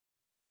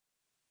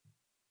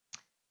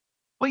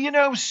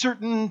Well,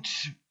 certain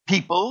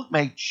people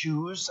may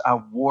choose a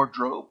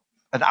wardrobe,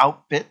 an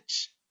outfit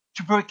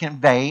to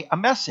convey a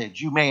message.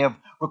 You may have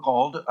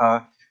recalled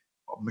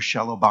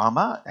Michelle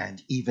Obama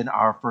and even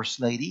our First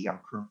Lady,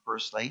 our current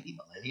First Lady,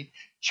 Melania,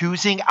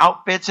 choosing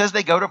outfits as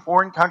they go to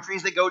foreign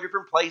countries, they go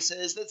different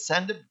places that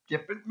send a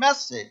different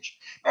message.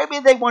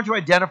 Maybe they want to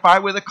identify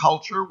with a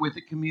culture, with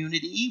a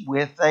community,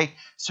 with a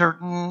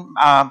certain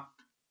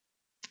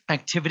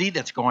activity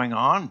that's going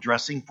on,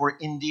 dressing for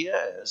India,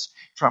 as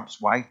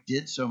Trump's wife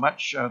did so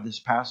much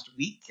this past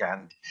week.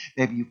 And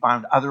maybe you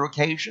found other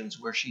occasions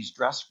where she's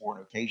dressed for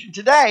an occasion.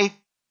 Today,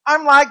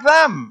 I'm like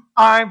them.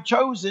 I've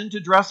chosen to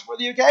dress for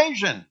the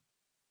occasion.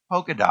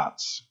 Polka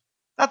dots.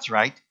 That's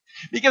right.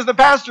 Because the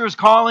pastor's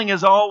calling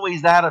is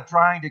always that of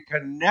trying to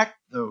connect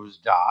those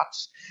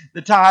dots.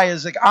 The tie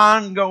is an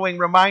ongoing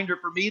reminder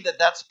for me that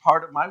that's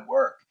part of my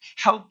work,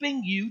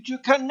 helping you to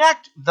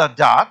connect the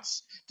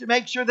dots to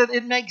make sure that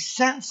it makes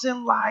sense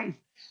in life,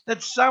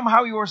 that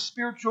somehow your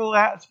spiritual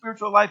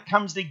life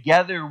comes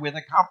together with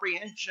a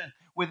comprehension,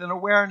 with an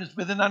awareness,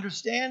 with an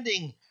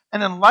understanding,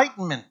 an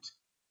enlightenment.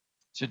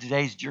 So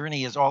today's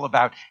journey is all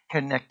about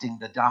connecting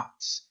the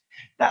dots.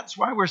 That's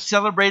why we're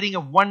celebrating a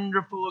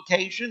wonderful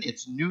occasion.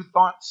 It's New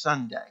Thought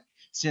Sunday.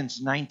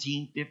 Since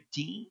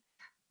 1915,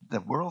 the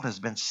world has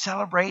been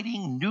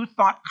celebrating New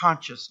Thought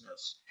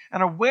consciousness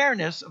and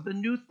awareness of the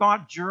New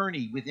Thought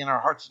journey within our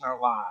hearts and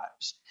our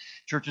lives.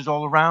 Churches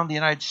all around the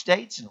United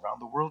States and around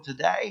the world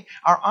today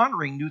are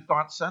honoring New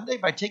Thought Sunday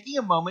by taking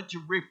a moment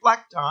to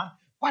reflect on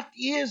what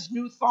is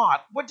New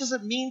Thought? What does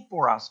it mean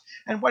for us?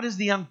 And what is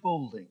the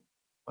unfolding?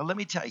 Well, let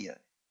me tell you,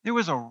 there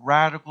was a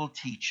radical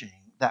teaching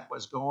that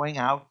was going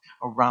out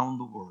around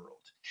the world.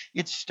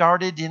 It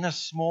started in a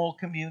small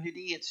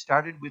community. It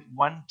started with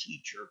one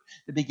teacher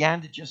that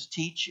began to just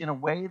teach in a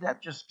way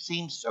that just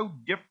seemed so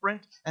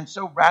different and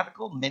so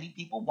radical. Many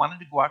people wanted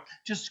to go out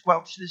to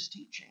squelch this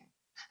teaching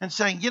and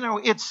saying,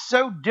 it's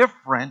so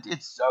different,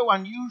 it's so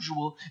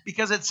unusual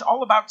because it's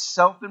all about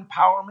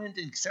self-empowerment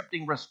and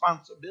accepting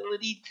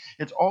responsibility.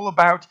 It's all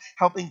about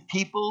helping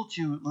people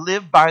to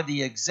live by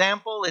the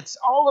example. It's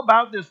all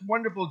about this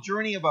wonderful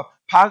journey of a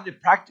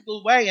positive,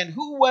 practical way. And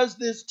who was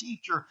this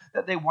teacher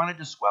that they wanted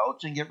to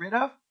squelch and get rid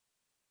of?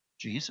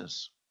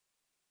 Jesus.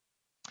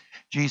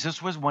 Jesus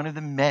was one of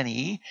the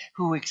many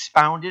who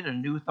expounded a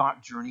new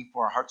thought journey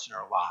for our hearts and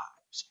our lives.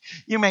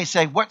 You may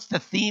say, what's the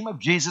theme of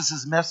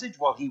Jesus' message?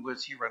 Well, he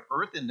was here on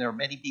earth, and there are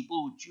many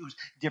people who choose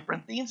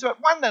different themes.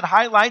 But one that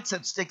highlights,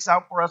 that sticks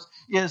out for us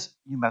is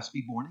you must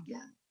be born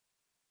again.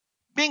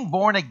 Being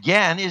born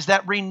again is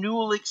that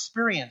renewal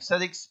experience,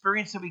 that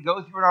experience that we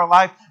go through in our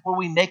life where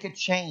we make a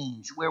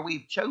change, where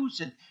we've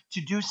chosen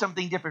to do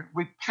something different,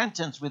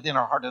 repentance within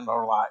our heart and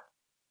our life.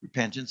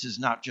 Repentance is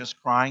not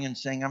just crying and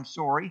saying, I'm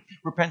sorry.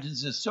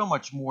 Repentance is so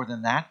much more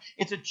than that.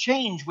 It's a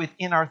change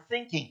within our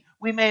thinking.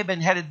 We may have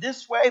been headed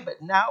this way, but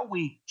now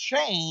we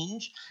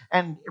change.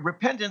 And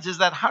repentance is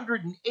that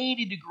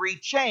 180-degree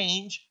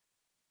change.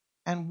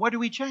 And what do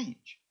we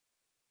change?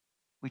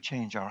 We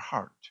change our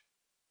heart,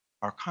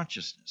 our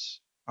consciousness,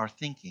 our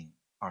thinking,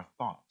 our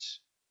thoughts.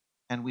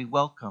 And we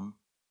welcome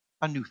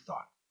a new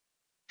thought.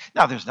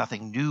 Now, there's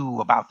nothing new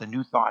about the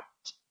new thought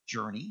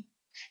journey.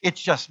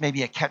 It's just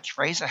maybe a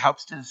catchphrase that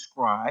helps to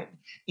describe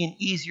in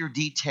easier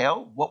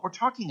detail what we're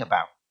talking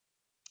about.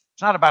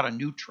 It's not about a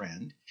new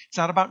trend. It's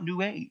not about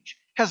new age.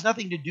 It has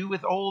nothing to do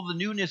with all the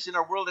newness in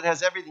our world. It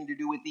has everything to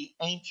do with the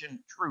ancient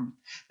truth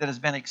that has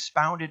been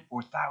expounded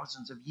for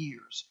thousands of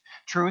years.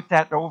 Truth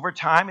that over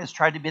time has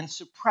tried to be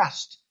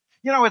suppressed.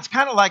 It's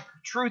kind of like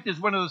truth is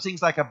one of those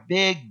things like a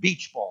big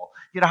beach ball.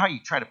 You know how you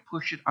try to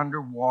push it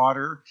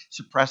underwater,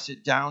 suppress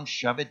it down,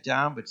 shove it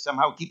down, but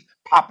somehow it keeps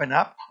popping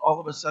up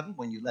all of a sudden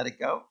when you let it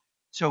go?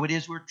 So it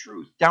is with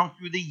truth. Down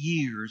through the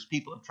years,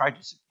 people have tried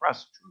to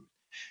suppress truth,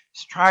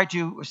 try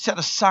to set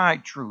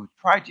aside truth,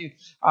 try to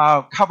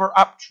cover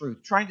up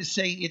truth, trying to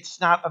say it's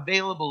not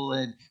available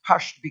and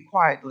hush, be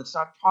quiet, let's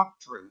not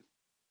talk truth.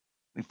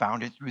 We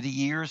found it through the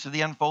years of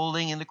the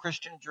unfolding in the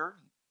Christian journey.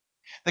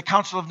 The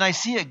Council of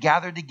Nicaea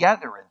gathered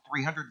together in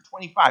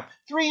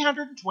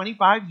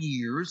 325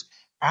 years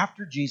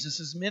after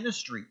Jesus'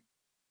 ministry.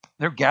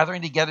 They're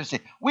gathering together to say,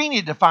 we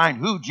need to find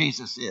who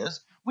Jesus is.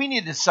 We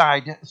need to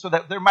decide so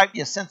that there might be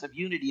a sense of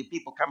unity of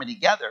people coming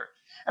together.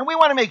 And we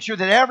want to make sure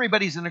that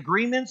everybody's in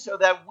agreement so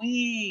that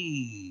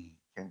we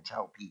can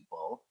tell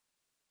people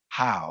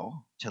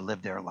how to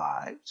live their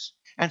lives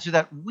and so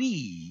that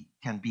we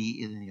can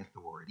be in the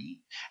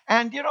authority.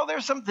 And,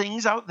 there's some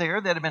things out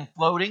there that have been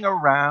floating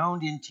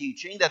around in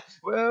teaching that,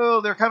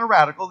 well, they're kind of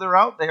radical. They're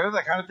out there.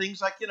 That kind of things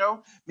like,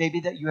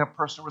 maybe that you have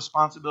personal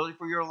responsibility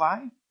for your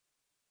life.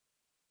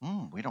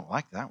 We don't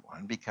like that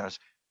one because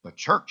the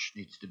church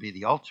needs to be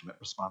the ultimate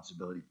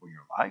responsibility for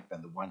your life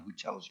and the one who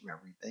tells you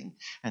everything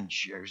and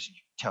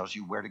tells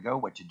you where to go,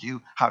 what to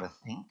do, how to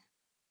think.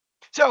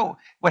 So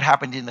what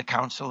happened in the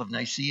Council of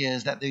Nicaea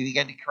is that they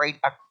began to create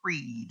a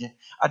creed,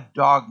 a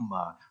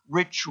dogma,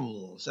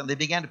 rituals, and they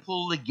began to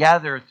pull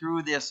together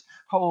through this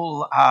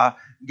whole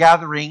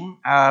gathering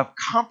of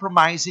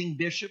compromising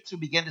bishops who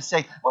began to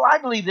say, well, I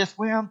believe this.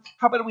 Well,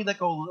 how about we let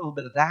go a little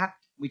bit of that?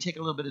 We take a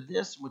little bit of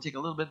this, we'll take a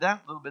little bit of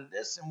that, a little bit of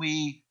this, and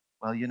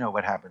well, you know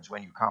what happens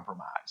when you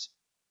compromise.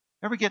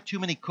 Ever get too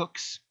many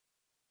cooks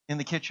in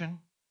the kitchen?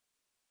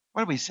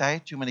 What do we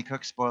say? Too many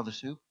cooks spoil the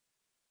soup.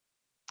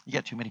 You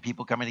get too many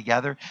people coming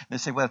together, and they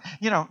say, well,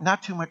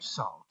 not too much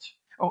salt.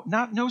 Oh,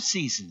 no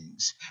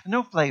seasonings,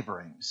 no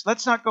flavorings.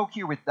 Let's not go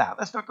here with that.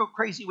 Let's not go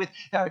crazy with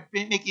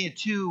making it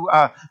too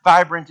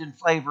vibrant in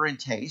flavor and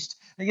taste.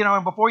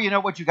 And before you know,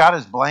 what you got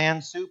is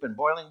bland soup and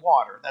boiling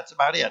water. That's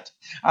about it.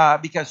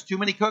 Because too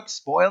many cooks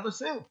spoil the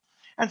soup.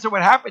 And so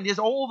what happened is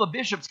all the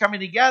bishops coming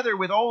together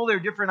with all their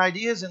different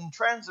ideas and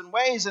trends and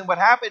ways. And what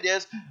happened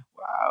is,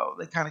 wow,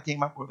 they kind of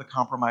came up with a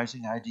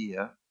compromising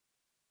idea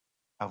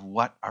of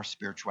what our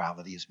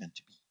spirituality is meant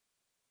to be.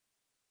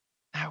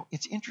 Now,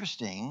 it's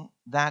interesting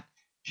that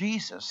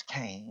Jesus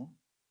came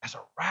as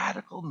a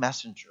radical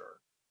messenger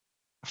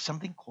of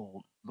something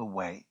called the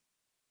way.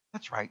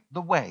 That's right,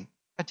 the way,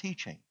 a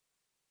teaching.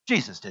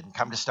 Jesus didn't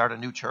come to start a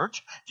new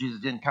church.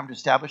 Jesus didn't come to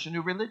establish a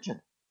new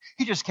religion.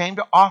 He just came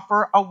to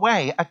offer a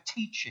way, a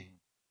teaching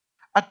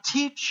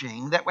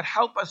that would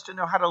help us to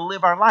know how to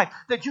live our life,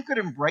 that you could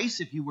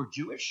embrace if you were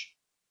Jewish,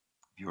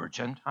 if you were a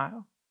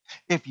Gentile,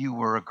 if you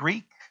were a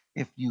Greek,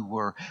 if you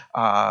were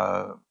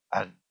a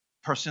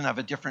person of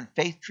a different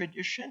faith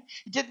tradition.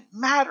 It didn't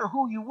matter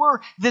who you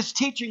were. This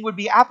teaching would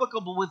be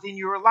applicable within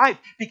your life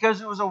because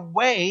it was a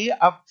way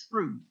of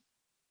truth.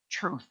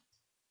 Truth.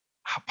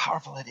 How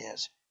powerful it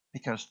is,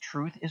 because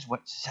truth is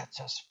what sets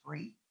us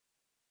free.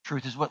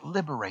 Truth is what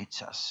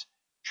liberates us.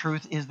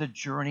 Truth is the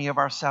journey of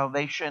our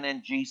salvation,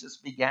 and Jesus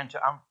began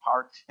to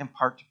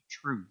impart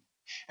truth.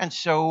 And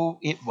so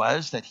it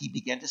was that he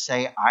began to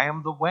say, I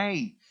am the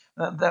way,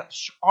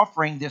 that's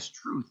offering this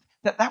truth.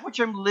 That which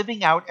I'm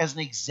living out as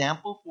an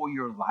example for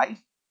your life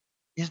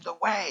is the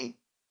way.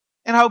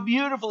 And how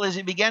beautiful is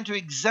it began to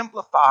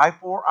exemplify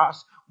for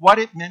us what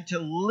it meant to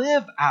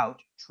live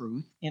out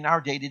truth in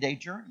our day-to-day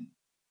journey.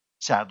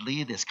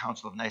 Sadly, this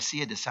Council of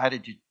Nicaea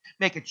decided to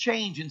make a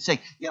change and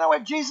say, you know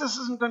what, Jesus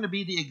isn't going to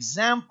be the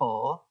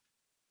example,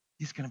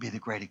 he's going to be the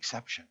great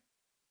exception.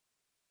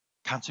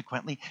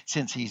 Consequently,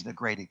 since he's the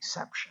great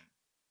exception,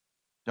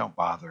 don't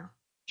bother,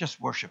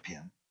 just worship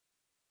him.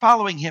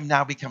 Following him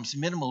now becomes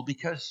minimal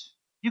because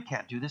you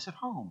can't do this at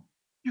home.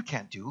 You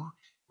can't do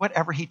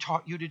whatever he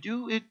taught you to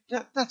do.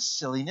 That's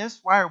silliness.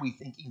 Why are we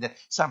thinking that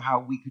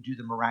somehow we could do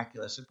the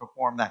miraculous and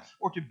perform that,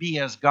 or to be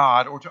as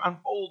God, or to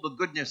unfold the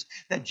goodness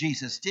that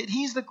Jesus did?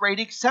 He's the great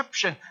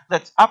exception.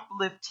 Let's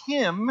uplift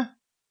him.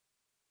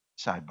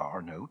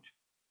 Sidebar note,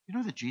 you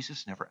know that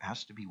Jesus never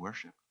asked to be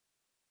worshipped?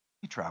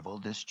 He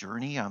traveled this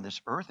journey on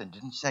this earth and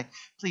didn't say,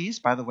 please,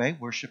 by the way,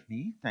 worship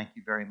me. Thank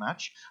you very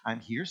much.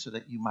 I'm here so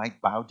that you might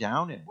bow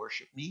down and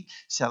worship me,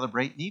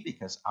 celebrate me,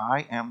 because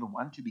I am the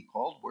one to be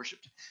called,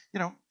 worshiped.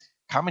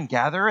 Come and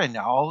gather, and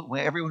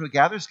everyone who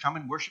gathers, come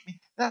and worship me.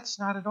 That's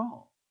not at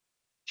all.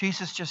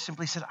 Jesus just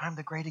simply said, I'm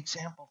the great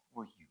example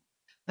for you.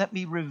 Let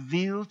me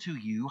reveal to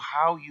you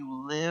how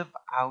you live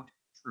out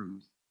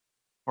truth,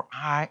 for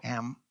I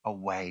am a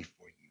way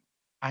for you.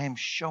 I am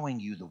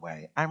showing you the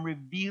way. I'm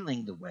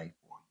revealing the way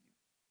for you.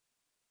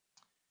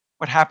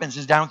 What happens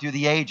is down through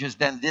the ages,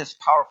 then this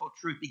powerful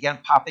truth began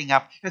popping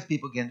up as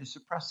people began to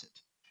suppress it.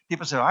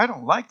 People say, I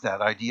don't like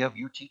that idea of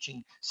you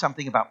teaching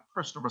something about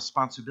personal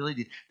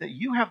responsibility, that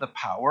you have the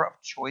power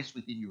of choice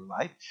within your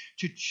life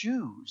to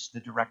choose the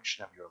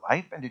direction of your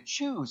life and to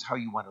choose how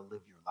you want to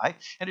live your life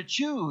and to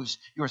choose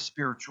your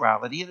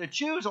spirituality and to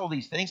choose all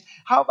these things.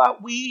 How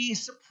about we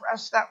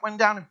suppress that one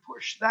down and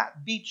push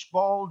that beach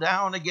ball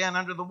down again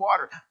under the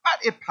water?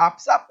 But it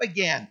pops up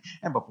again.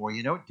 And before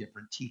you know it,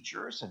 different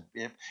teachers and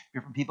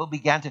different people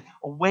began to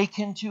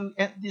awaken to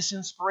this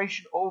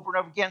inspiration over and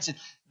over again. Said,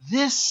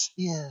 this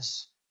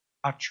is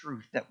a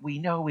truth that we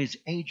know is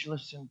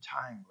ageless and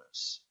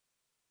timeless.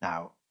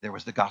 Now, there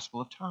was the Gospel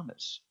of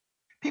Thomas.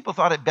 People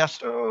thought it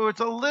best,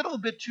 it's a little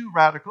bit too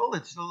radical.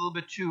 It's a little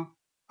bit too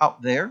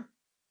out there.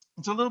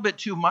 It's a little bit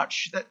too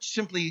much. That's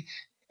simply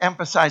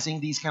emphasizing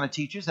these kind of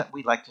teachers that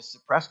we like to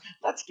suppress.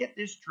 Let's get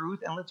this truth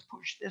and let's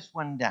push this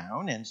one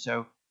down. And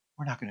so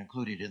we're not going to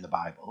include it in the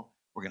Bible.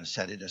 We're going to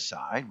set it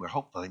aside. We're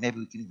hopefully, maybe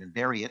we can even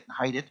bury it and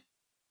hide it.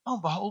 Oh,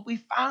 behold, we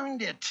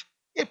found it.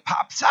 It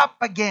pops up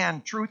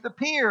again. Truth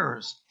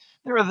appears.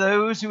 There are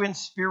those who in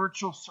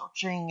spiritual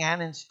searching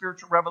and in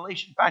spiritual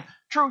revelation find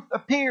truth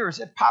appears.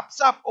 It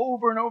pops up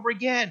over and over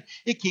again.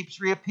 It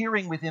keeps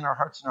reappearing within our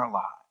hearts and our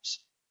lives.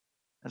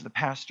 As the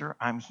pastor,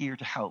 I'm here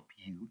to help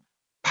you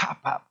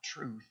pop up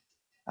truth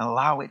and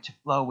allow it to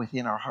flow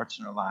within our hearts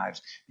and our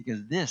lives,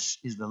 because this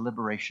is the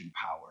liberation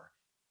power.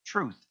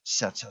 Truth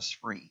sets us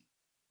free.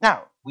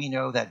 Now, we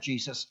know that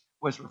Jesus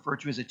was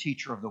referred to as a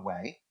teacher of the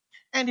way.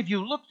 And if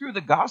you look through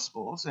the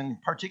Gospels, and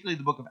particularly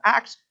the book of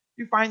Acts,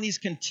 you find these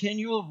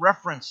continual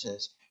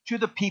references to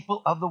the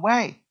people of the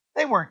way.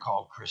 They weren't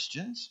called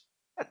Christians.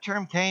 That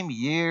term came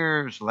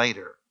years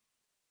later.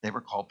 They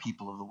were called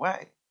people of the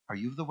way. Are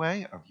you of the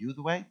way? Are you of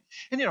the way?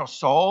 And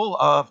Saul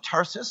of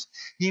Tarsus,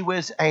 he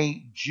was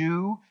a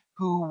Jew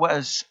who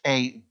was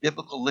a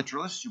biblical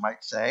literalist, you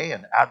might say,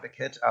 an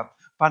advocate of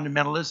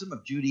fundamentalism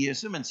of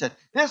Judaism and said,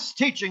 this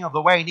teaching of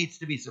the way needs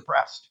to be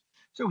suppressed.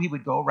 So he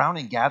would go around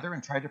and gather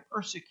and try to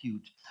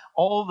persecute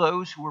all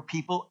those who were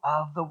people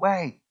of the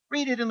way.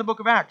 Read it in the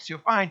book of Acts. You'll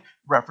find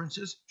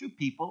references to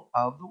people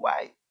of the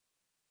way.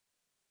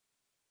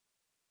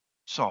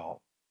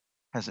 Saul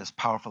has this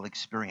powerful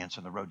experience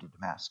on the road to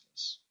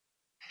Damascus.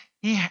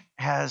 He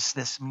has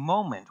this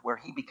moment where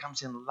he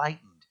becomes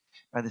enlightened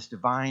by this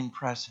divine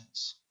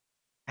presence.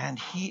 And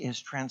he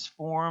is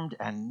transformed,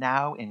 and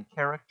now in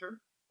character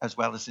as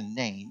well as in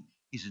name,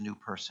 he's a new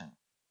person.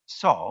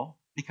 Saul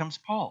becomes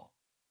Paul,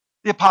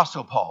 the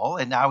Apostle Paul,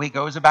 and now he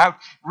goes about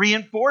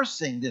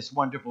reinforcing this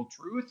wonderful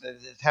truth,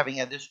 having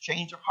this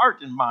change of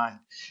heart and mind.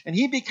 And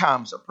he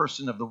becomes a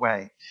person of the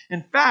way.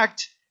 In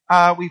fact,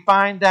 we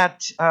find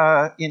that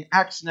in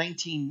Acts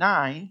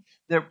 19:9,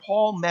 that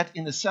Paul met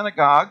in the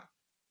synagogue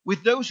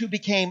with those who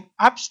became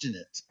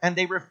obstinate, and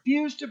they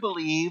refused to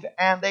believe,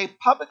 and they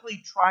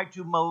publicly tried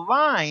to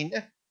malign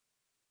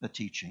the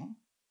teaching,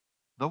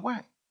 the way.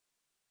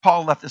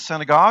 Paul left the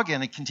synagogue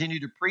and he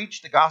continued to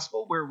preach the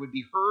gospel where it would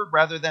be heard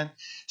rather than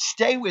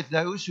stay with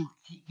those who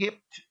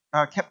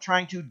kept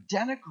trying to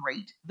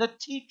denigrate the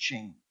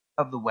teaching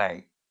of the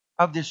way,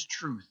 of this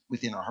truth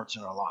within our hearts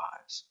and our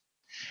lives.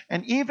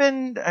 And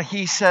even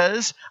he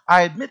says,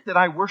 I admit that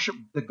I worship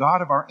the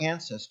God of our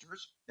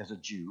ancestors as a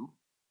Jew,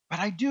 but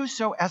I do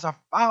so as a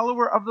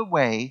follower of the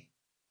way,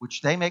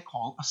 which they may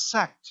call a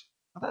sect.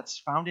 Now that's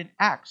found in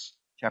Acts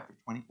chapter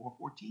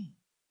 24:14.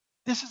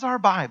 This is our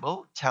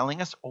Bible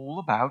telling us all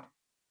about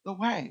the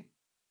way.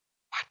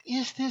 What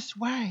is this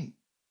way?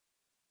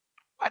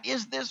 What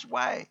is this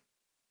way?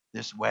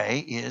 This way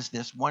is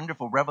this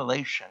wonderful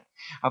revelation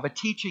of a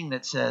teaching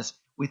that says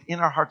within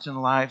our hearts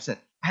and lives that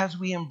as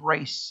we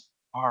embrace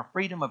our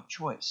freedom of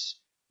choice,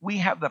 we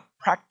have the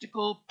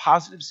practical,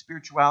 positive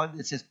spirituality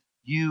that says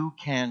you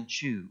can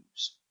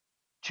choose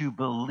to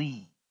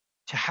believe,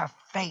 to have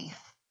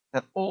faith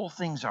that all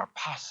things are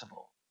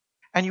possible.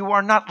 And you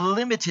are not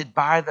limited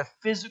by the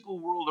physical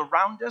world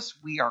around us.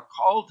 We are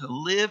called to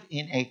live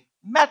in a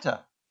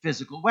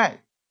metaphysical way,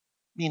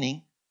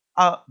 meaning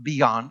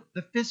beyond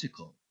the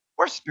physical.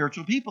 We're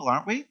spiritual people,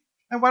 aren't we?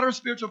 And what are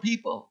spiritual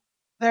people?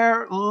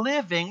 They're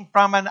living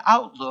from an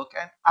outlook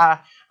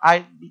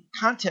and the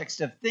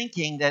context of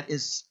thinking that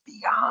is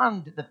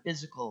beyond the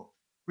physical,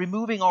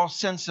 removing all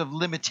sense of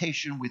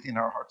limitation within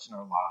our hearts and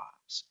our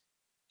lives.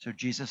 So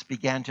Jesus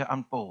began to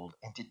unfold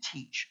and to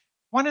teach.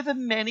 One of the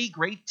many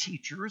great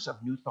teachers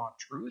of New Thought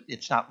truth.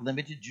 It's not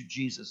limited to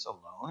Jesus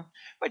alone.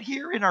 But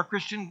here in our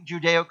Christian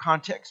Judeo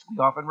context, we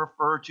often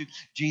refer to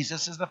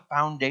Jesus as the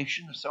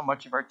foundation of so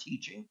much of our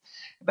teaching.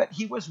 But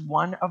he was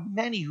one of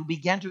many who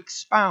began to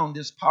expound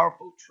this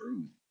powerful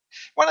truth.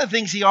 One of the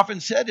things he often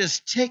said is,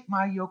 take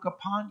my yoke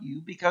upon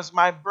you because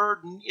my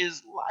burden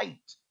is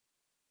light.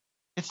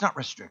 It's not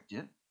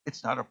restrictive.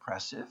 It's not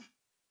oppressive.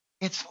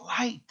 It's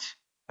light.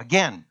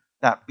 Again,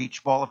 that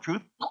beach ball of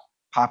truth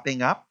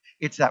popping up.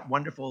 It's that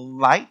wonderful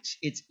light.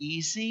 It's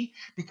easy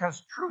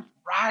because truth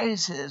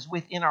rises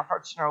within our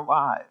hearts and our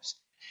lives.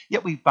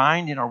 Yet we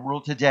find in our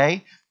world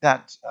today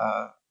that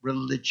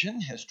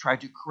religion has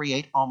tried to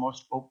create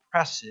almost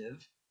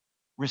oppressive,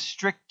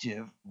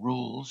 restrictive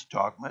rules,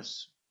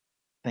 dogmas,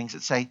 things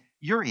that say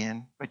you're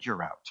in, but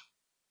you're out.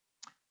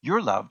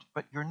 You're loved,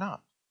 but you're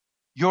not.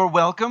 You're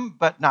welcome,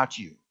 but not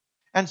you.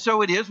 And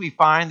so it is, we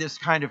find this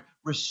kind of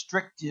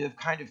restrictive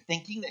kind of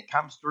thinking that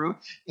comes through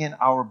in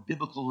our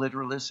biblical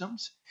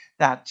literalisms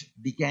that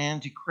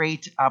began to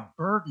create a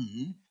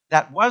burden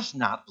that was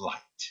not light.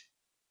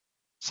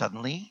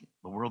 Suddenly,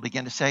 the world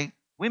began to say,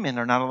 women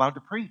are not allowed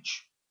to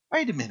preach.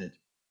 Wait a minute.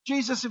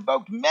 Jesus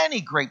invoked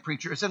many great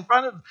preachers. In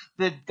front of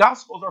the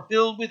Gospels are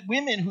filled with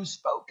women who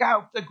spoke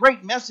out the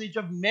great message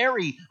of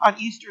Mary on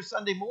Easter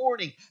Sunday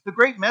morning, the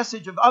great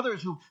message of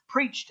others who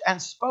preached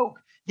and spoke.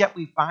 Yet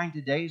we find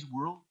today's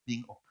world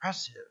being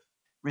oppressive,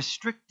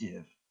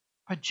 restrictive.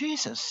 But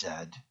Jesus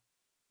said,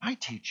 my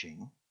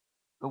teaching,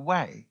 the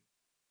way,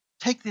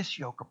 take this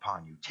yoke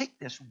upon you, take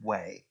this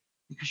way,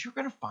 because you're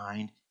going to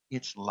find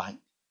it's light.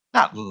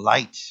 Not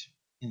light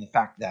in the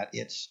fact that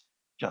it's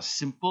just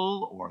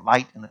simple, or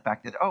light in the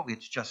fact that,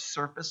 it's just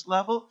surface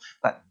level,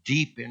 but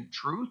deep in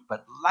truth,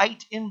 but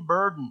light in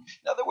burden.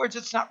 In other words,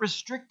 it's not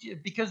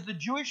restrictive because the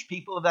Jewish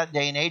people of that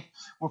day and age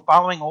were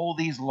following all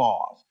these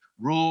laws.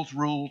 Rules,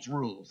 rules,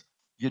 rules.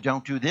 You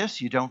don't do this,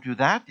 you don't do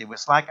that. It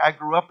was like I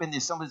grew up in the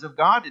Assemblies of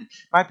God, and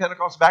my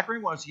Pentecostal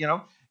background was, you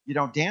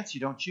don't dance,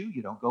 you don't chew,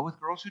 you don't go with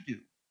girls who do.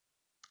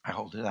 I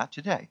hold to that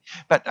today.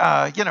 But,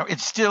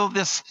 it's still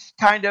this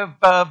kind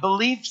of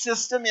belief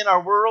system in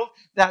our world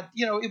that,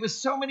 it was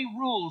so many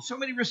rules, so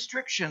many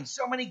restrictions,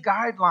 so many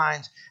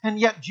guidelines. And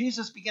yet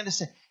Jesus began to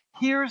say,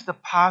 here's the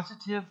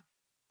positive,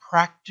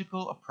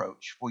 practical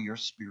approach for your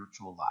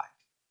spiritual life.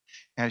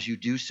 As you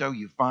do so,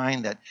 you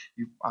find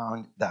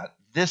that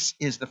this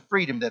is the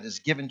freedom that is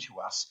given to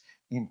us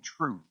in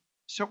truth.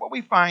 So what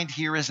we find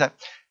here is that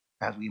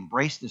as we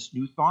embrace this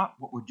new thought,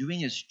 what we're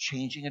doing is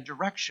changing a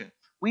direction.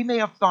 We may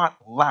have thought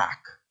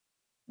lack.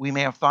 We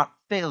may have thought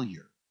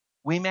failure.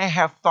 We may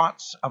have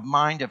thoughts of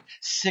mind of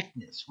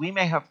sickness. We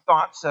may have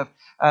thoughts of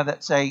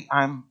that say,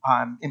 I'm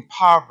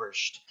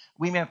impoverished.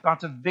 We may have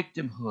thoughts of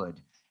victimhood.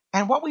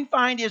 And what we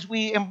find is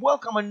we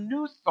welcome a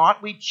new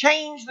thought. We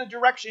change the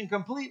direction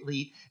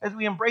completely as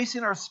we embrace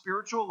in our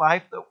spiritual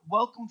life the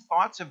welcome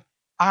thoughts of,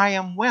 I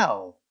am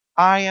well,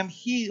 I am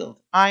healed,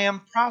 I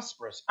am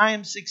prosperous, I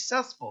am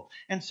successful.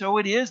 And so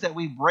it is that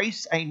we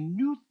embrace a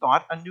new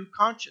thought, a new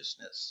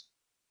consciousness.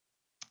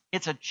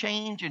 It's a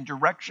change in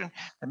direction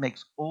that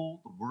makes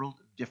all the world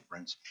of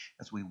difference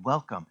as we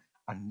welcome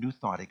a new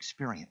thought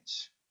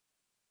experience.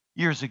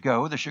 Years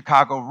ago, the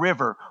Chicago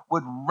River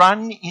would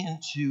run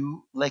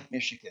into Lake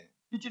Michigan.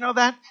 Did you know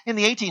that? In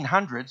the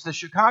 1800s, the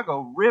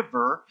Chicago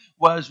River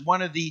was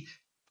one of the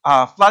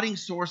flooding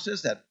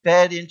sources that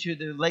fed into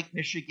the Lake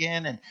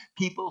Michigan, and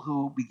people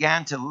who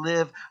began to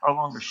live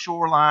along the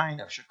shoreline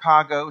of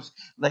Chicago's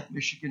Lake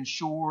Michigan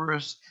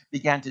shores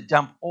began to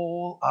dump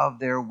all of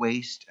their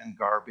waste and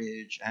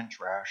garbage and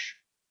trash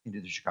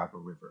into the Chicago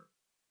River.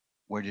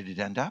 Where did it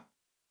end up?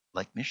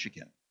 Lake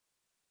Michigan.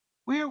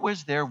 Where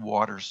was their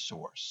water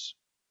source?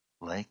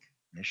 Lake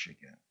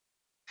Michigan.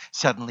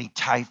 Suddenly,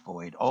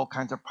 typhoid, all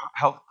kinds of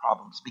health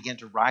problems began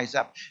to rise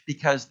up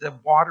because the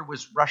water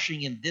was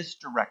rushing in this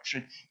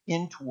direction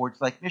in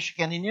towards Lake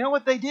Michigan. And you know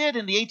what they did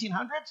in the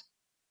 1800s?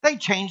 They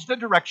changed the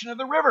direction of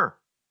the river.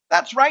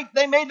 That's right.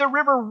 They made the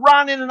river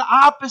run in an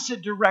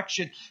opposite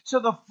direction. So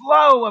the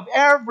flow of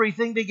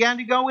everything began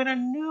to go in a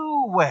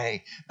new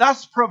way,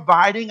 thus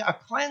providing a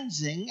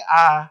cleansing,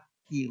 a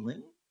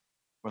healing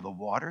for the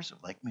waters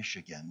of Lake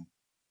Michigan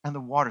and the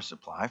water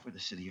supply for the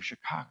city of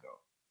Chicago.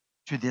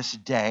 To this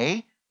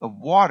day, the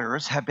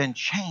waters have been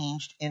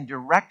changed in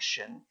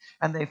direction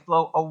and they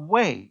flow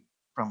away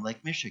from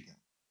Lake Michigan.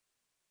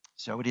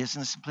 So it is in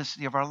the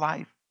simplicity of our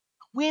life.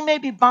 We may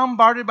be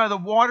bombarded by the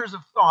waters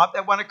of thought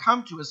that want to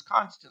come to us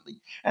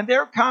constantly. And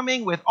they're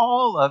coming with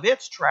all of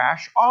its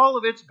trash, all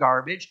of its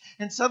garbage.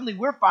 And suddenly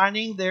we're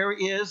finding there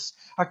is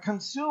a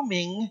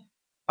consuming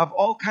of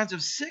all kinds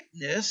of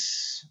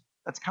sickness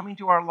that's coming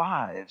to our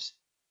lives.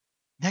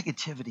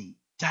 Negativity,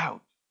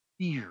 doubt,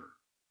 fear,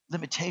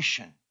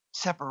 limitation,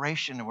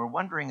 separation, and we're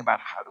wondering about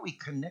how do we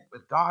connect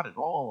with God at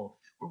all.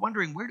 We're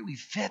wondering where do we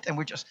fit, and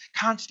we're just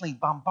constantly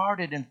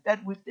bombarded and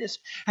fed with this,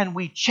 and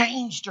we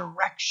change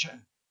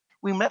direction.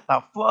 We let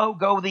the flow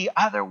go the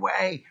other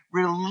way,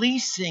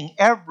 releasing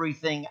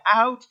everything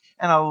out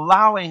and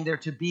allowing there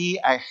to be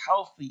a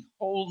healthy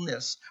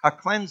wholeness, a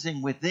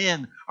cleansing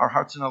within our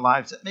hearts and our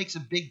lives. That makes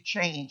a big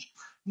change.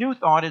 New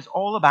thought is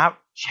all about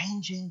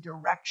changing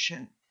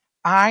direction.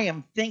 I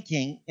am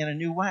thinking in a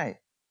new way.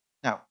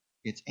 Now,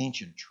 it's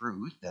ancient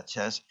truth that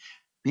says,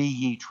 be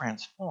ye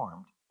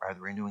transformed by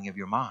the renewing of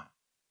your mind.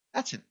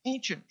 That's an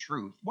ancient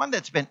truth, one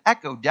that's been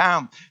echoed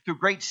down through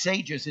great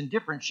sages in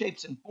different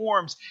shapes and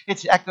forms.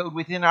 It's echoed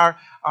within our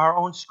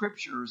own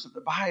scriptures of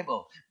the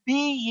Bible.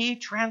 Be ye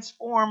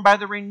transformed by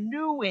the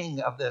renewing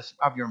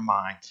of your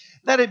mind.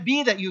 Let it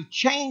be that you've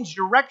changed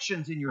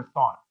directions in your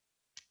thought,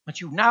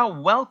 but you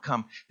now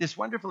welcome this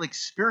wonderful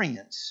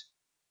experience.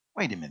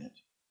 Wait a minute.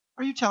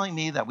 Are you telling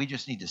me that we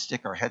just need to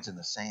stick our heads in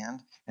the sand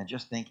and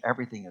just think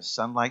everything is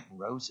sunlight and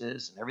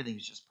roses and everything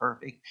is just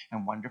perfect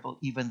and wonderful,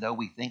 even though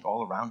we think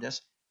all around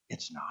us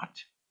it's not?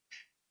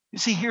 You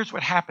see, here's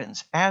what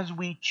happens. As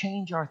we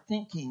change our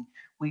thinking,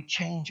 we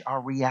change our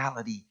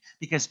reality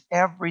because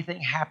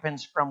everything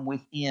happens from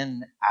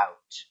within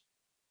out.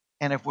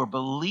 And if we're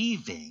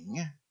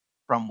believing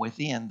from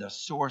within, the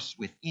source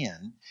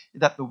within,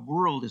 that the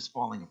world is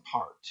falling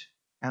apart,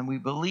 and we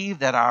believe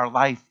that our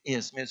life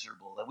is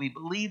miserable, that we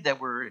believe that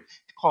we're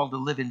called to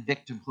live in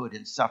victimhood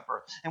and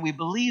suffer, and we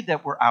believe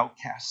that we're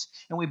outcasts,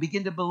 and we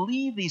begin to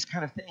believe these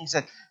kind of things,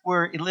 that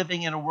we're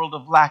living in a world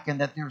of lack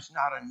and that there's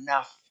not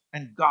enough,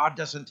 and God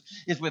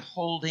is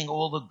withholding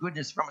all the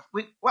goodness from us.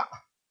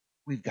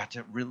 We've got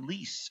to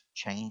release,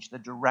 change the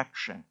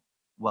direction,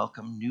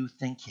 welcome new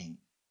thinking.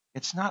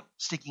 It's not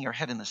sticking our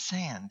head in the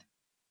sand.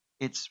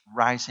 It's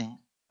rising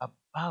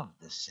above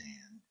the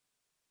sand.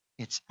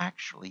 It's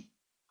actually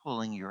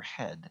pulling your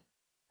head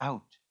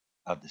out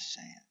of the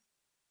sand.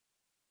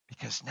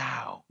 Because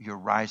now you're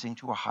rising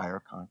to a higher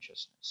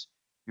consciousness.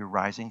 You're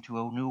rising to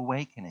a new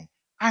awakening.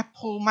 I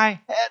pull my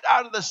head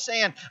out of the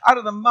sand, out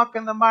of the muck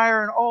and the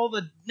mire and all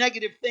the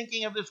negative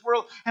thinking of this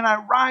world, and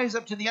I rise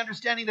up to the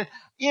understanding that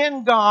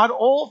in God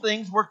all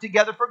things work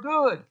together for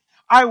good.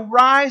 I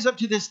rise up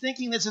to this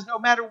thinking that says no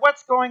matter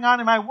what's going on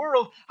in my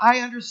world, I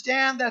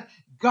understand that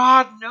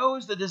God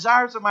knows the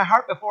desires of my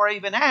heart before I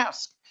even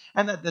ask,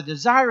 and that the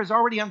desire is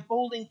already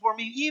unfolding for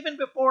me even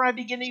before I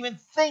begin to even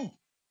think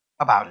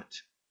about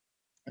it.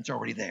 It's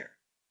already there.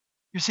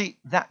 You see,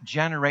 that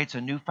generates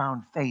a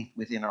newfound faith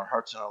within our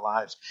hearts and our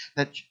lives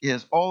that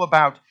is all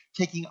about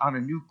taking on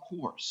a new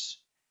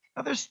course.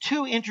 Now, there's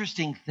two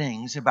interesting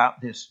things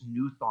about this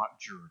new thought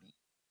journey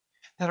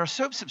that are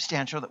so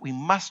substantial that we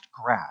must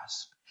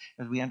grasp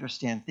as we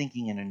understand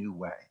thinking in a new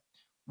way.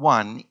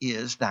 One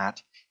is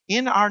that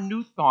in our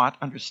new thought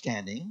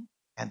understanding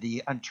and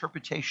the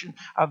interpretation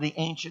of the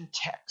ancient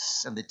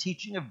texts and the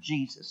teaching of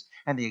Jesus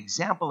and the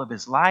example of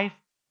his life,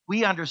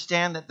 we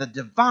understand that the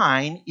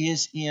divine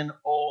is in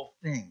all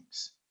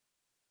things.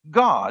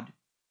 God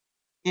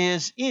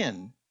is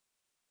in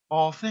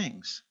all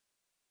things.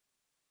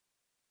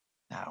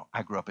 Now,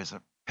 I grew up as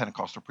a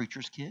Pentecostal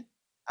preacher's kid.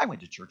 I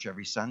went to church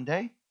every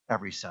Sunday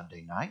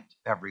night,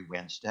 every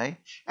Wednesday,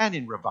 and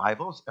in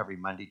revivals every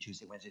Monday,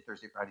 Tuesday, Wednesday,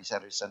 Thursday, Friday,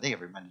 Saturday, Sunday,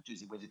 every Monday,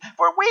 Tuesday, Wednesday,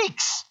 for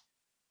weeks.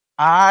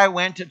 I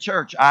went to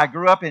church. I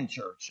grew up in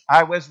church.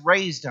 I was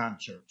raised on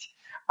church.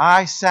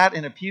 I sat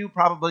in a pew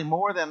probably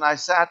more than I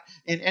sat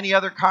in any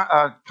other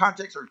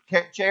context or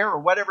chair or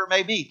whatever it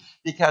may be,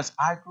 because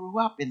I grew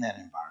up in that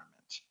environment.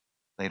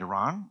 Later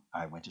on,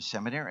 I went to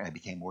seminary. I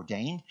became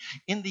ordained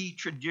in the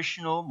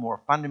traditional,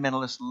 more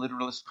fundamentalist,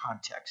 literalist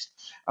context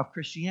of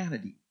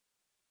Christianity.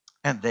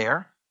 And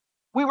there,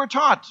 we were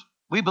taught,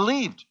 we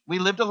believed, we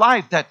lived a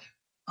life that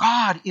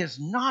God is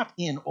not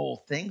in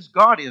all things.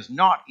 God is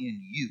not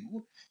in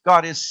you.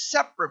 God is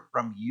separate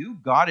from you.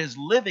 God is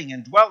living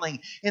and dwelling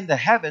in the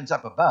heavens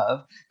up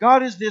above.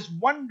 God is this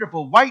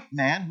wonderful white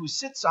man who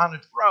sits on a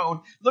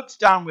throne, looks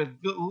down with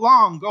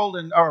long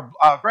golden or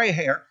gray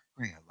hair.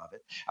 Gray, I love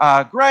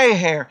it. Gray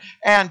hair,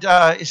 and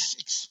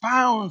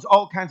expounds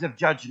all kinds of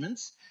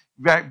judgments,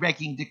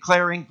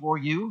 declaring for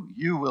you,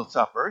 you will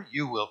suffer,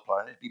 you will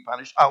be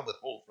punished, I'll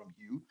withhold from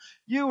you.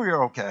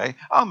 You're okay.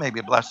 I'll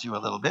maybe bless you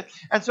a little bit.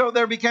 And so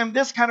there became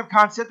this kind of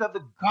concept of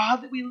the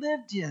God that we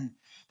lived in.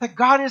 That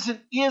God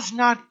is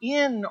not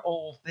in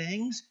all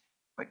things,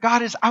 but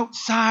God is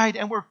outside,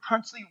 and we're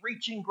constantly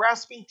reaching,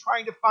 grasping,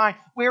 trying to find,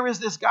 where is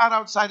this God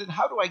outside, and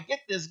how do I get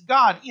this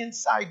God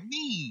inside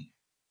me?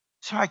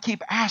 So I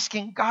keep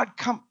asking, God,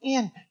 come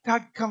in,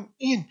 God, come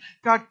in,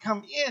 God,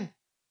 come in,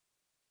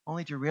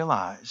 only to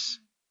realize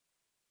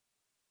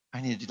I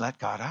needed to let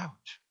God out.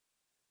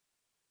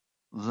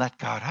 Let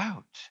God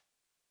out.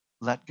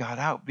 Let God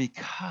out,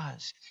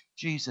 because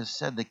Jesus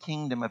said the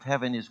kingdom of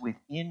heaven is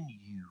within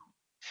you.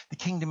 The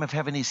kingdom of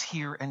heaven is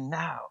here and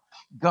now.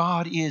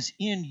 God is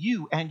in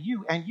you and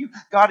you and you.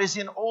 God is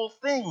in all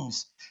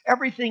things.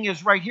 Everything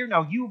is right here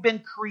now. You've been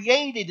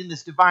created in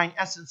this divine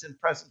essence and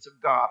presence of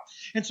God.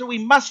 And so we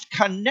must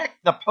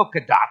connect the polka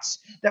dots,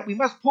 that we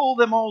must pull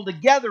them all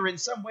together in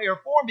some way or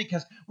form,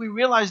 because we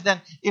realize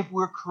that if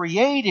we're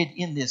created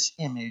in this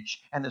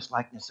image and this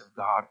likeness of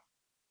God,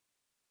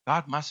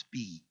 God must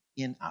be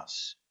in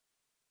us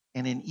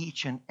and in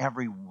each and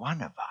every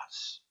one of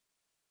us,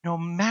 no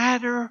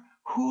matter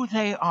who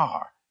they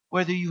are,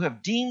 whether you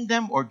have deemed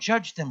them or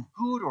judged them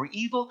good or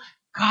evil.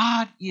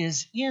 God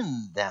is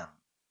in them.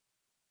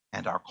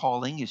 And our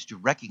calling is to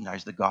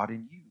recognize the God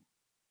in you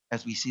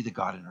as we see the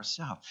God in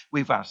ourselves.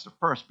 We've asked to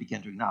first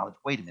begin to acknowledge,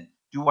 wait a minute,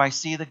 do I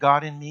see the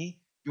God in me?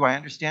 Do I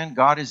understand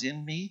God is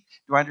in me?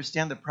 Do I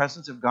understand the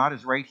presence of God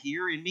is right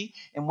here in me?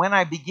 And when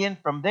I begin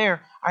from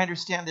there, I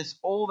understand this,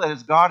 all that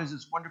is God is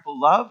this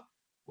wonderful love.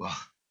 Well,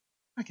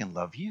 I can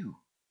love you,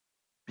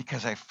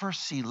 because I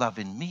first see love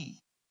in me,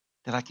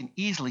 that I can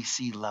easily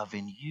see love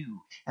in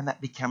you, and that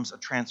becomes a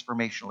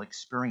transformational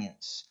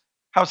experience.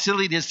 How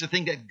silly it is to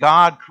think that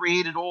God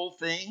created all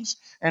things,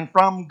 and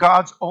from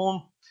God's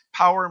own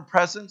power and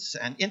presence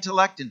and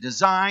intellect and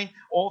design,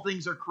 all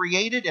things are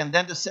created, and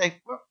then to say,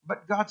 well,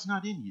 but God's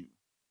not in you.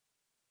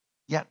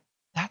 Yet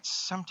that's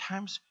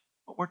sometimes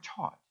what we're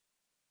taught.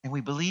 And we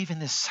believe in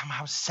this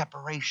somehow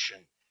separation,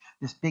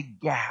 this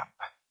big gap,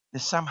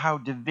 this somehow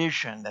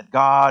division, that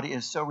God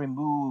is so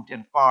removed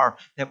and far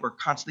that we're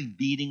constantly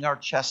beating our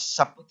chests,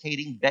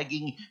 supplicating,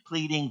 begging,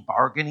 pleading,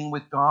 bargaining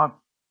with God,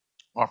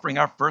 offering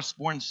our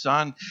firstborn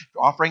son,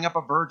 offering up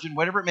a virgin,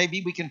 whatever it may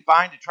be we can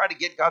find to try to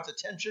get God's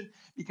attention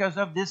because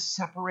of this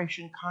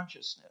separation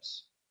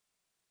consciousness.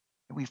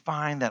 And we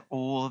find that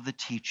all of the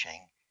teaching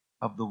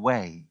of the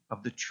way,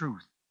 of the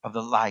truth, of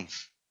the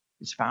life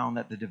is found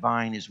that the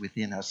divine is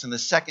within us. And the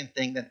second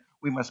thing that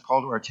we must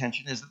call to our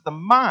attention is that the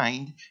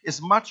mind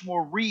is much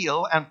more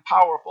real and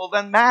powerful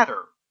than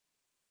matter.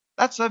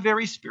 That's a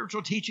very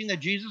spiritual teaching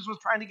that Jesus was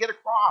trying to get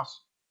across.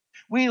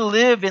 We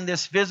live in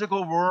this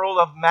physical world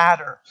of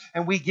matter,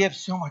 and we give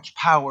so much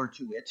power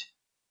to it,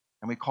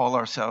 and we call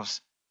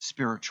ourselves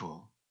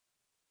spiritual.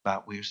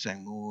 But we're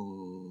saying,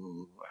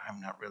 "Ooh,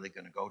 I'm not really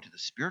going to go to the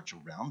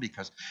spiritual realm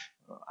because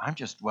I'm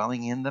just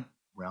dwelling in the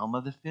realm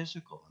of the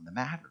physical and the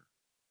matter."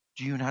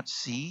 Do you not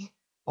see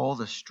all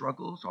the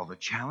struggles, all the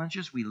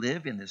challenges we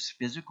live in this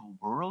physical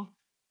world?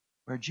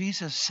 Where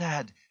Jesus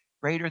said,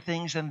 greater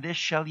things than this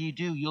shall ye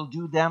do. You'll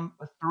do them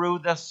through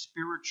the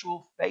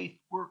spiritual faith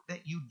work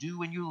that you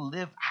do and you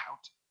live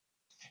out.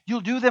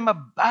 You'll do them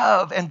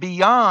above and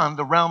beyond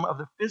the realm of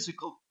the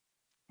physical.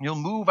 You'll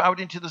move out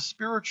into the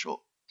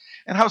spiritual.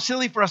 And how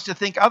silly for us to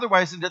think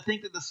otherwise, and to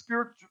think that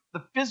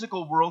the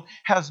physical world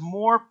has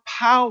more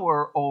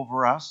power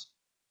over us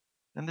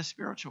than the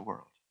spiritual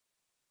world.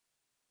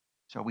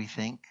 So we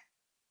think,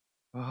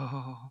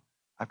 oh,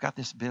 I've got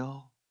this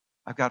bill.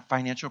 I've got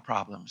financial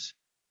problems.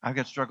 I've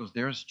got struggles.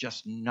 There's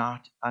just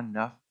not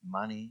enough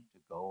money to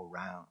go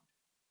around.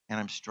 And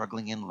I'm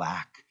struggling in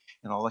lack.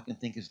 And all I can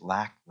think is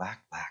lack,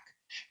 lack, lack.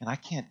 And I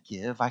can't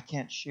give, I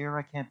can't share,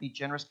 I can't be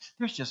generous.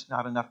 There's just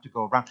not enough to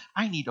go around.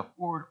 I need to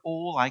hoard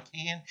all I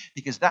can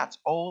because that's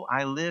all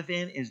I live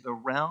in is the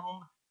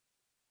realm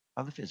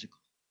of the physical.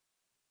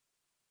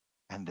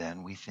 And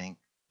then we think,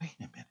 wait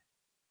a minute,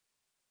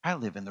 I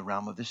live in the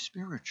realm of the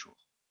spiritual,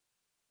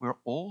 where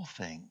all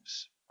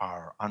things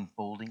are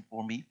unfolding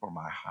for me for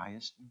my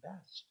highest and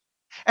best.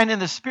 And in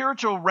the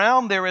spiritual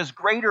realm, there is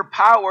greater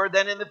power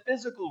than in the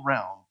physical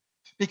realm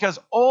because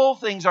all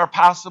things are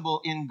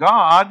possible in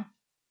God,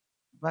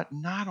 but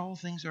not all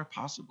things are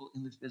possible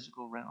in the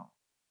physical realm,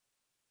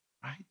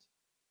 right?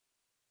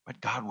 But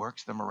God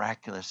works the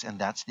miraculous, and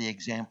that's the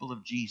example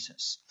of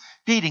Jesus.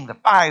 Feeding the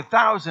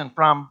 5,000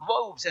 from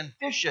loaves and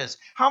fishes.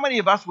 How many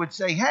of us would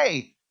say,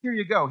 hey, here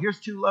you go. Here's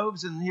 2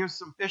 loaves and here's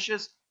some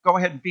fishes. Go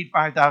ahead and feed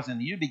 5,000.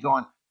 And you'd be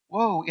going,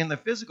 whoa, in the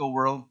physical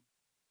world,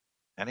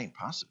 that ain't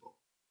possible.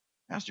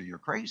 Pastor, you're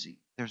crazy.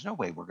 There's no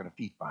way we're going to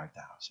feed 5,000.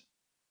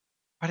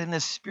 But in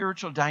this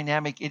spiritual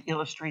dynamic, it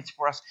illustrates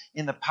for us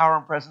in the power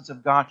and presence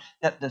of God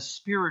that the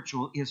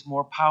spiritual is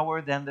more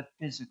power than the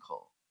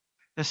physical.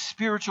 The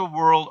spiritual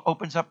world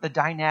opens up the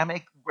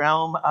dynamic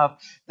realm of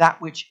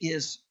that which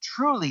is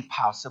truly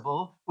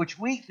possible, which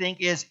we think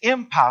is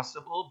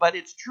impossible, but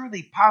it's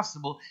truly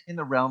possible in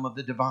the realm of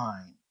the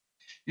divine.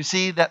 You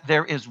see that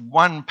there is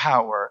one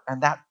power,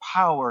 and that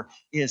power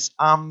is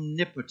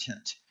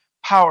omnipotent,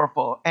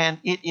 powerful, and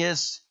it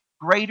is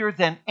greater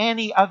than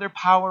any other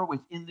power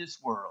within this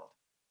world.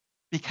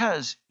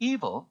 Because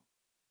evil,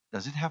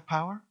 does it have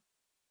power?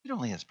 It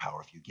only has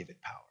power if you give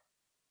it power.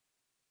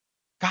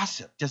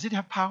 Gossip, does it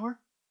have power?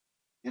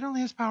 It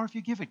only has power if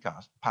you give it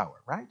power,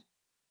 right?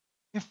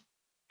 If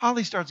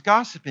Holly starts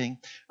gossiping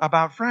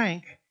about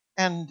Frank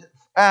and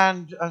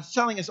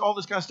telling us all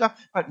this kind of stuff,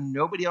 but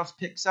nobody else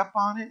picks up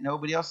on it,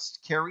 nobody else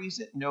carries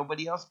it,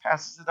 nobody else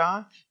passes it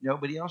on,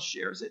 nobody else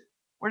shares it,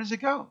 where does it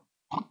go?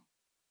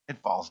 It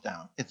falls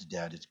down. It's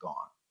dead. It's gone.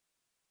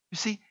 You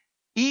see,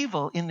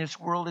 evil in this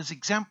world is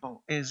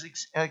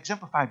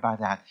exemplified by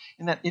that,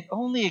 in that it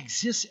only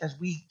exists as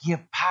we give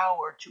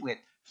power to it.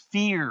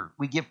 Fear,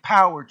 we give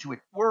power to it.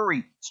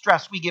 Worry,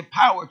 stress, we give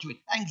power to it.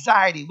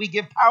 Anxiety, we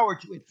give power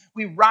to it.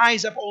 We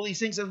rise up all these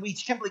things and we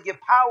simply give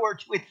power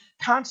to it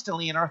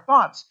constantly in our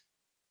thoughts.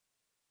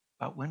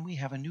 But when we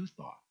have a new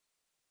thought,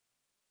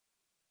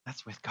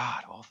 that's with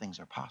God, all things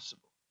are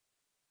possible.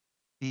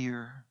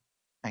 Fear,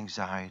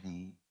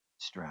 anxiety,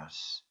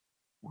 stress,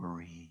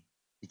 worry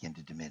begin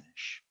to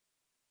diminish.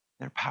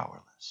 They're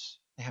powerless.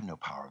 They have no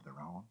power of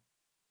their own.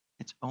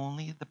 It's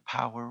only the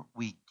power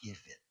we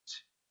give it.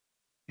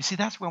 You see,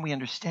 that's when we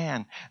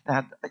understand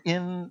that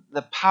in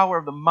the power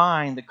of the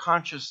mind, the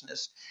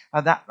consciousness,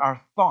 that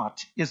our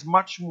thought is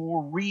much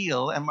more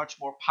real and much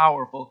more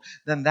powerful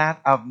than that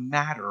of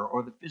matter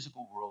or the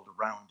physical world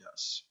around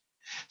us.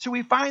 So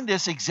we find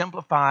this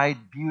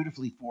exemplified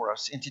beautifully for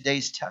us in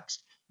today's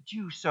text that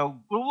you so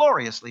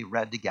gloriously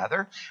read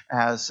together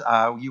as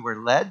you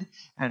were led,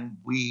 and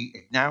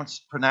we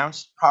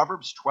pronounced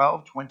Proverbs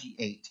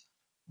 12:28.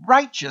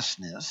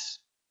 Righteousness,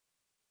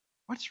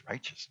 what's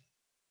righteousness?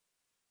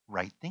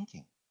 Right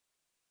thinking.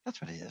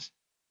 That's what it is.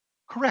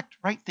 Correct,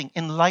 right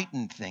thinking,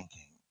 enlightened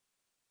thinking.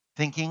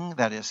 Thinking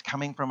that is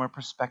coming from a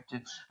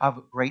perspective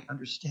of great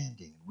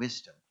understanding and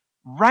wisdom.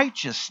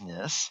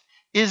 Righteousness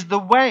is the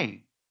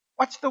way.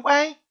 What's the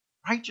way?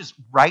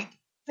 Right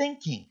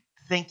thinking.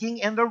 Thinking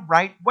in the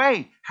right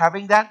way.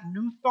 Having that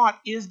new thought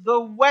is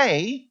the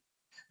way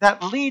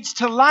that leads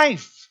to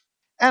life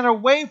and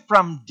away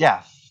from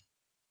death.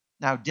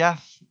 Now,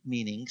 death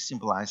meaning,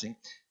 symbolizing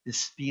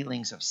this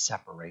feelings of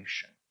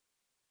separation.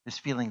 This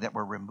feeling that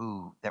we're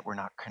removed, that we're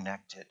not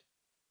connected,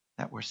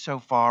 that we're so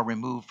far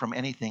removed from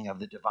anything of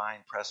the divine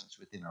presence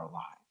within our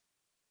life.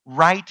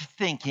 Right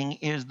thinking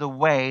is the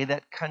way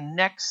that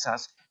connects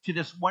us to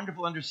this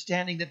wonderful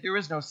understanding that there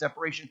is no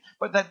separation,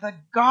 but that the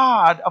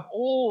God of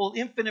all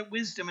infinite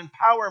wisdom and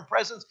power and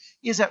presence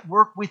is at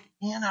work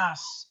within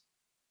us,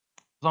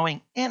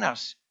 flowing in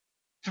us,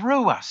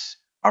 through us,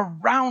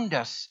 around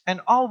us, and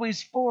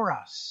always for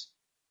us.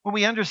 When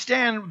we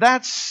understand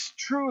that's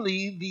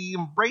truly the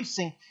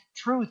embracing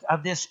truth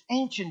of this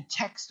ancient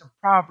text of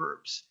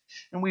Proverbs,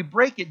 and we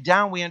break it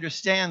down, we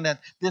understand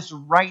that this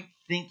right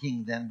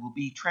thinking then will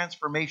be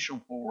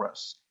transformational for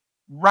us.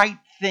 Right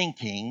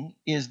thinking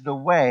is the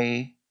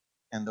way,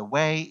 and the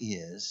way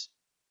is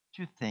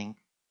to think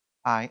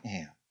I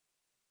am.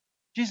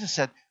 Jesus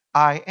said,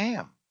 I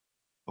am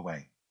the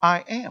way.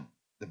 I am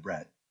the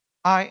bread.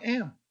 I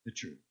am the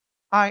truth.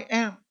 I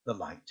am the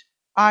light.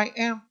 I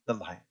am the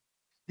life.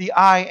 The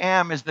I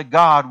am is the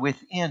God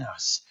within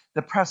us,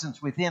 the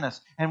presence within us.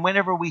 And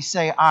whenever we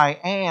say I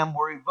am,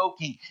 we're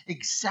evoking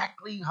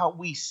exactly how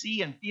we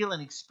see and feel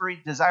and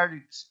experience, desire to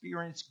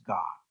experience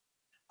God.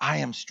 I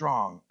am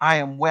strong. I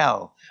am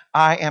well.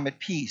 I am at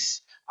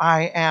peace.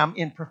 I am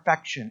in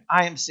perfection.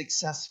 I am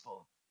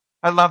successful.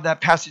 I love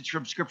that passage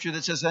from Scripture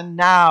that says, and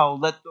now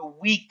let the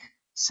weak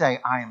say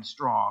I am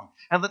strong,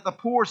 and let the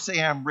poor say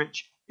I am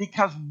rich,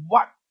 because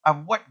what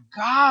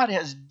God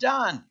has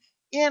done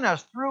in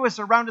us, through us,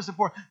 around us, and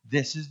for.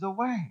 This is the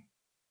way.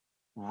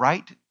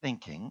 Right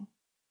thinking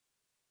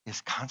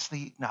is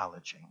constantly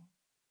acknowledging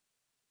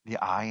the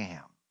I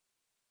am,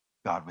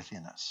 God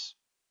within us.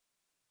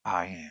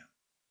 I am.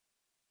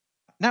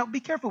 Now, be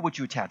careful what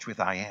you attach with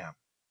I am.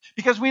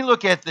 Because we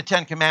look at the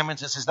Ten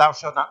Commandments, it says, thou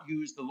shalt not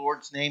use the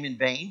Lord's name in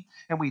vain.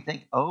 And we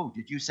think, oh,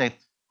 did you say,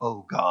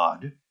 oh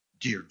God,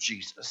 dear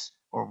Jesus?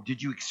 Or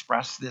did you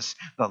express this,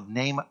 the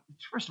name?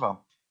 First of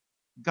all,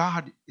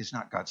 God is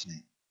not God's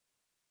name.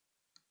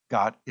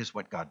 God is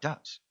what God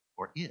does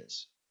or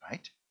is,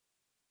 right?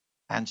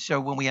 And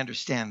so when we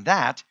understand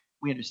that,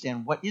 we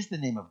understand what is the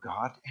name of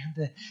God. And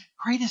the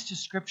greatest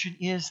description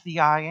is the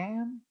I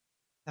am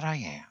that I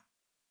am.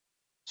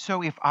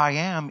 So if I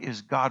am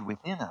is God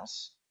within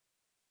us,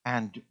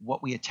 and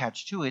what we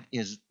attach to it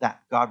is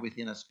that God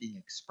within us being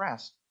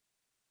expressed,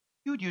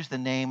 you would use the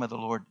name of the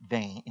Lord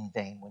in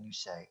vain when you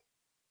say,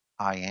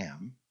 I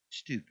am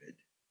stupid.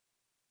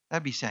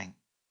 That'd be saying,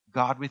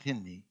 God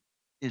within me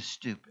is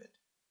stupid.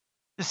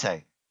 To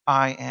say,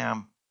 I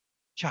am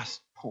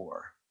just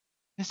poor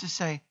is to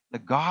say, the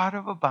God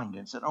of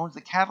abundance that owns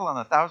the cattle on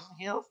 1,000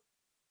 hills,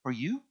 for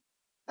you,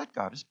 that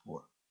God is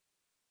poor.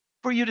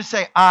 For you to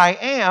say, I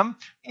am,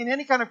 in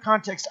any kind of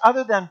context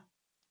other than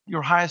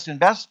your highest and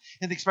best,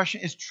 in the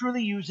expression is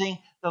truly using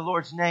the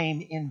Lord's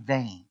name in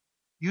vain.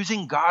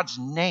 Using God's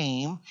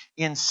name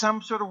in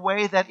some sort of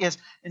way that is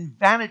in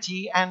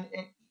vanity and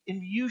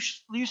in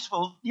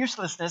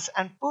uselessness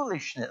and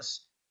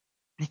foolishness,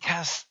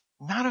 because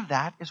none of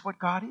that is what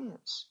God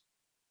is.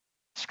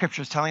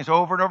 Scripture is telling us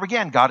over and over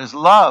again, God is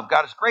love,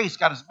 God is grace,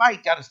 God is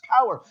might, God is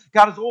power,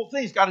 God is all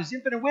things, God is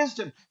infinite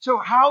wisdom. So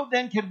how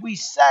then can we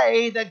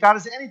say that God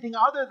is anything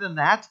other than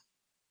that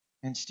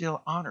and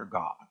still honor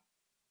God?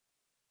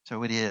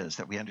 So it is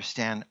that we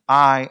understand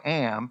I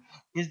am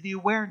is the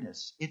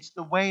awareness. It's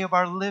the way of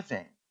our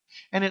living.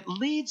 And it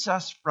leads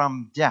us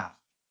from death.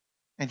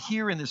 And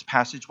here in this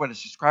passage, what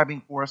it's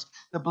describing for us,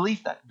 the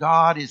belief that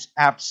God is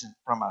absent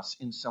from us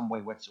in some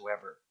way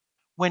whatsoever.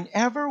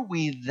 Whenever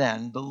we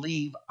then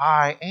believe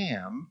I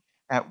am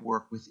at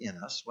work within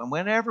us,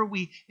 whenever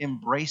we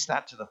embrace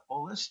that to the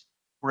fullest,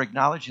 we're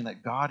acknowledging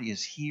that God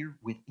is here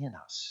within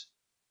us,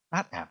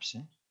 not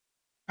absent.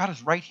 God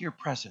is right here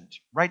present,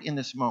 right in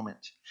this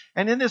moment.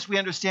 And in this, we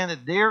understand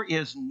that there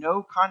is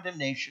no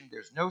condemnation,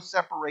 there's no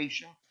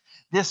separation.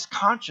 This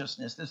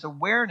consciousness, this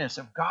awareness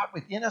of God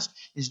within us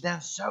is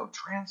then so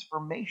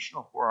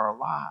transformational for our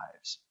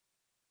lives.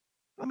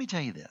 Let me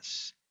tell you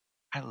this.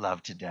 I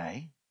love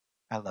today.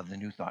 I love the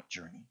New Thought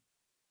Journey.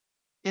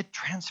 It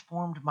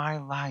transformed my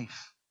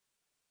life.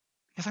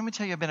 Because I'm going to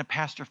tell you, I've been a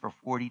pastor for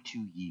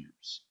 42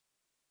 years.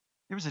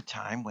 There was a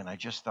time when I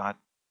just thought,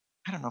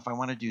 I don't know if I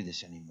want to do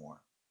this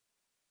anymore.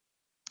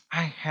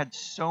 I had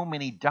so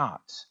many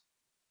dots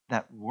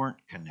that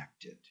weren't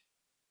connected.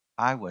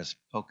 I was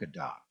polka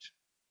dot.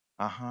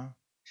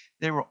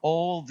 There were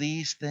all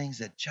these things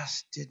that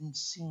just didn't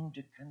seem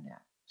to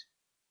connect.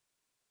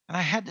 And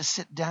I had to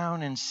sit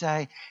down and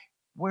say,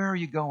 where are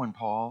you going,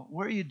 Paul?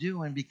 What are you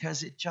doing?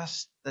 Because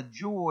the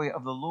joy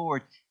of the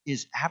Lord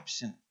is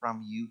absent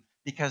from you,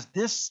 because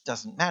this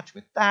doesn't match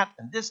with that,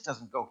 and this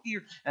doesn't go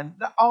here, and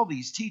all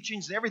these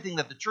teachings and everything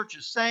that the church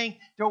is saying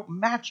don't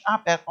match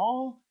up at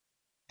all.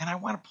 And I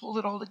want to pull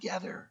it all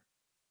together.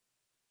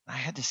 I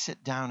had to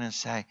sit down and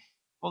say,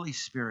 Holy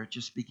Spirit,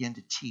 just begin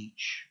to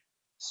teach,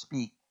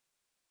 speak.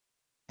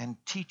 And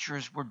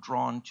teachers were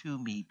drawn to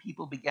me.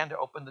 People began to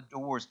open the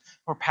doors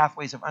for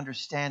pathways of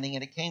understanding.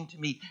 And it came to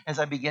me as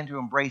I began to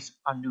embrace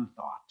a new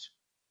thought,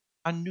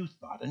 a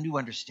new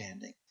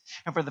understanding.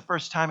 And for the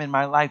first time in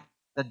my life,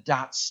 the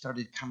dots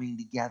started coming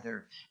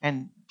together,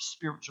 and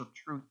spiritual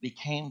truth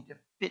became to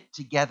fit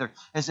together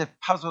as if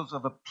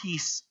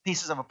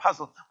pieces of a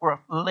puzzle were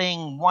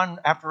laying one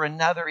after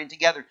another in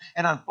together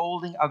and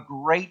unfolding a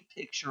great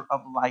picture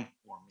of life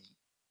for me.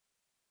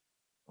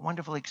 A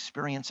wonderful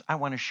experience I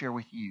want to share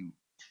with you.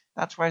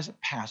 That's why as a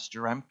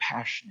pastor, I'm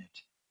passionate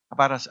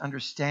about us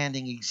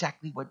understanding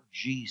exactly what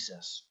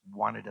Jesus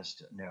wanted us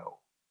to know,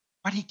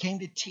 what he came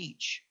to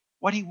teach,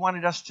 what he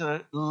wanted us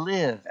to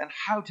live and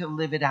how to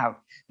live it out,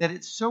 that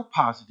it's so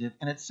positive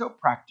and it's so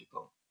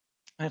practical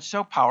and it's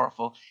so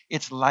powerful,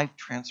 it's life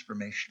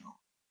transformational.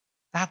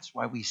 That's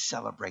why we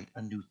celebrate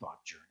a new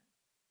thought journey,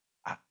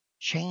 a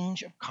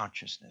change of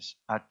consciousness,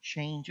 a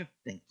change of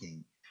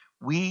thinking.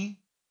 We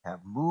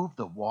have moved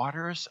the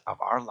waters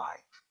of our life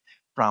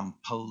from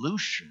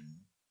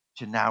pollution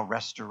to now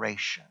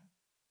restoration.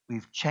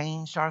 We've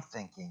changed our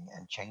thinking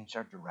and changed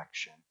our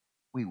direction.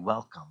 We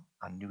welcome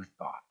a new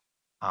thought.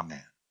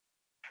 Amen.